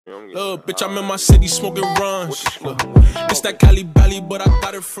Little bitch, I'm in my city smoking runs. It's that Cali Bally, but I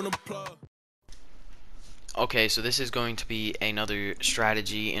got it from the plug. Okay, so this is going to be another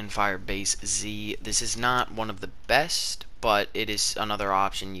strategy in Firebase Z. This is not one of the best, but it is another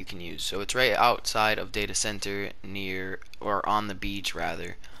option you can use. So it's right outside of data center, near, or on the beach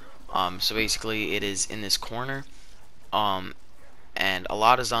rather. So basically it is in this corner, and a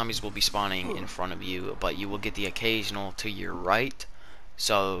lot of zombies will be spawning in front of you, but you will get the occasional to your right.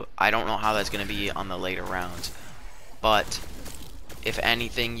 So I don't know how that's going to be on the later rounds, but if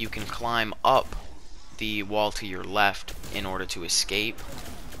anything, you can climb up the wall to your left in order to escape.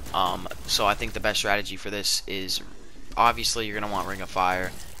 So I think the best strategy for this is, obviously you're going to want Ring of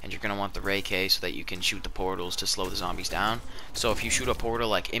Fire, and you're going to want the Ray K so that you can shoot the portals to slow the zombies down. So if you shoot a portal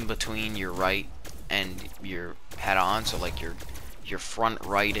like in between your right and your head on, so like your front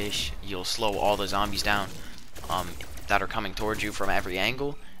right-ish, you'll slow all the zombies down that are coming towards you from every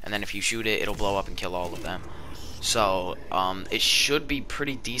angle, and then if you shoot it, it'll blow up and kill all of them. So it should be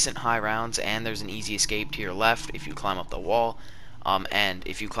pretty decent high rounds, and there's an easy escape to your left if you climb up the wall. And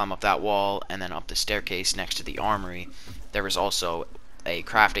if you climb up that wall and then up the staircase next to the armory, there is also a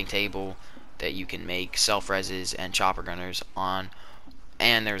crafting table that you can make self-reses and chopper gunners on,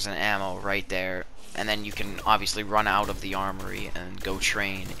 and there's an ammo right there. And then you can obviously run out of the armory and go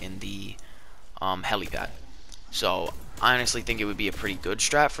train in the helipad. So I honestly think it would be a pretty good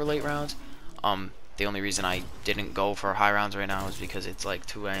strat for late rounds. The only reason I didn't go for high rounds right now is because it's like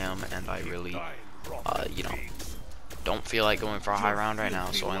 2 AM and I really, you know, don't feel like going for a high round right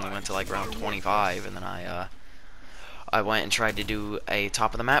now. So I only went to like round 25, and then I went and tried to do a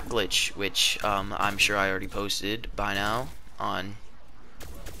top of the map glitch, which I'm sure I already posted by now on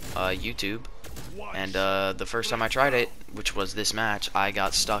YouTube. And the first time I tried it, which was this match, I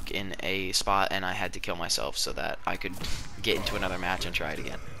got stuck in a spot and I had to kill myself so that I could get into another match and try it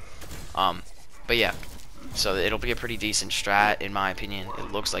again. But yeah, so it'll be a pretty decent strat in my opinion.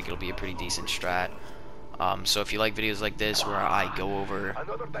 It looks like it'll be a pretty decent strat. So if you like videos like this where I go over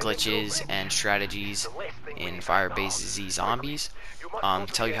glitches and strategies in Firebase Z Zombies,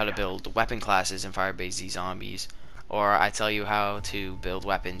 tell you how to build weapon classes in Firebase Z Zombies, or I tell you how to build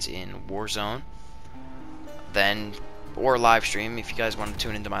weapons in Warzone, then, or live stream, if you guys want to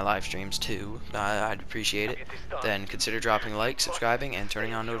tune into my live streams too, I'd appreciate it. Then consider dropping a like, subscribing, and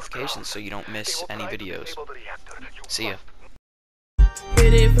turning on notifications so you don't miss any videos. See ya.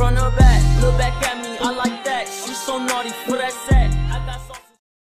 Hit it from the back, look back at me, I like that. She's so naughty for that set.